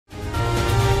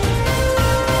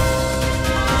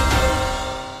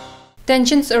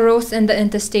Tensions arose in the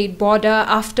interstate border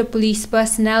after police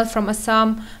personnel from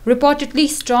Assam reportedly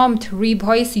stormed Ri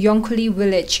Bhoi's Ïongkhuli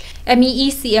village,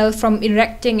 MECL, from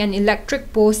erecting an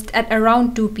electric post at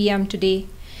around 2 p.m. today.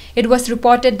 It was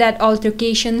reported that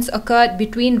altercations occurred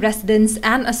between residents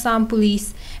and Assam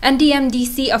police, and the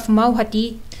MDC of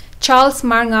Mauhati, Charles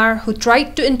Marngar, who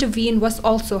tried to intervene, was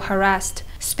also harassed.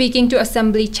 Speaking to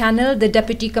Assembly Channel, the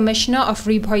Deputy Commissioner of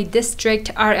Ri Bhoi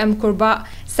District, R.M. Kurba,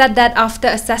 said that after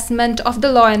assessment of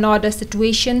the law and order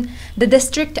situation, the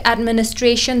district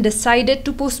administration decided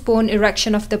to postpone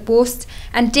erection of the posts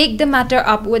and take the matter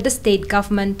up with the state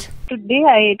government. Today,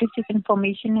 I received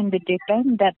information in the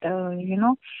daytime that,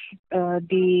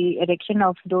 the erection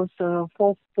of those 4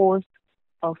 posts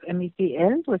of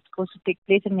MECL was supposed to take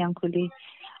place in Ïongkhuli.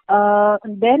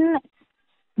 Then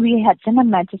we had sent a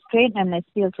magistrate, and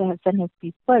SP also had sent his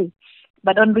people.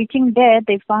 But on reaching there,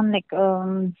 they found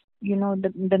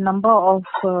the number of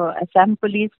Assam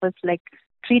police was like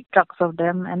 3 trucks of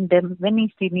them, and then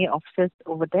many senior officers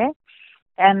over there.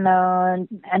 And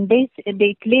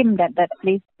they claim that that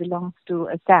place belongs to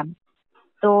Assam.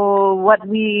 So what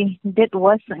we did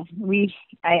was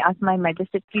I asked my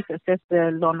magistrate, please assess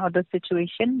the law and order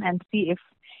situation and see if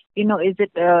is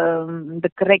it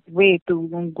the correct way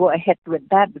to go ahead with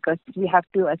that, because we have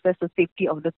to assess the safety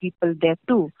of the people there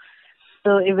too.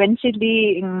 So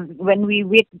eventually, when we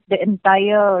weighed the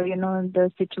entire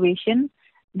the situation,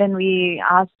 then we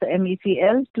asked the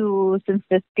MECL to, since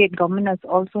the state government is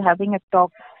also having a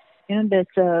talk,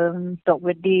 there's a talk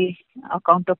with the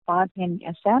counterpart in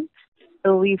Assam.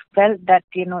 So we felt that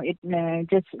we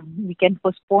can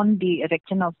postpone the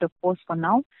erection of the post for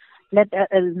now.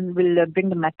 We'll bring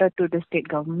the matter to the state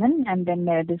government, and then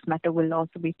this matter will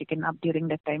also be taken up during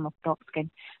the time of talks.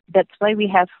 That's why we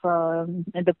have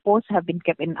the posts have been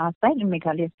kept in our side, in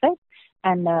Meghalaya side,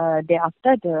 and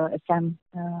thereafter the Assam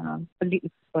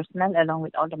police personnel, along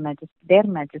with all their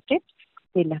magistrates,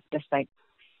 they left the site.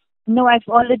 No, I've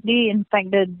already, in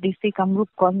fact, the DC Kamrup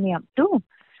called me up too.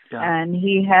 Yeah. And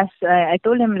he has, I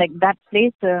told him that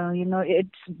place, it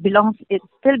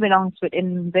still belongs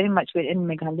very much within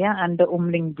Meghalaya and the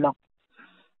Umling block.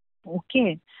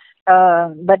 Okay.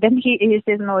 But then he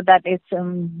says, no, that is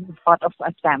part of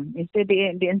Assam. He said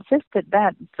they insisted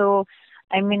that. So,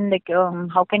 I mean,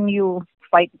 how can you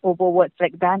fight over words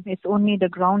like that? It's only the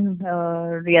ground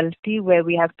reality where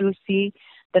we have to see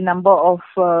the number of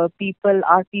people,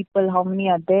 our people, how many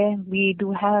are there. We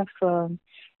do have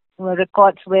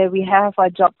records where we have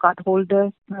our job card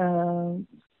holders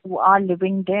who are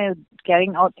living there,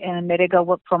 carrying out Narega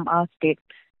work from our state.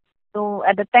 So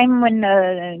at the time when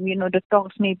the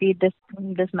talks, maybe this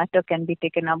matter can be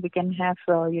taken up, we can have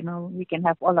we can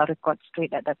have all our records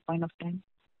straight at that point of time.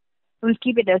 We'll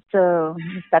keep it as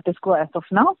status quo as of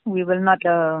now. We will not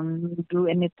do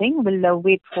anything.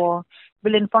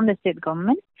 We'll inform the state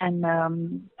government, and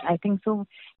I think so.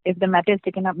 If the matter is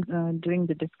taken up during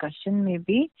the discussion,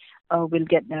 maybe we'll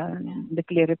get the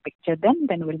clearer picture then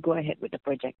we'll go ahead with the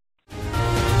project.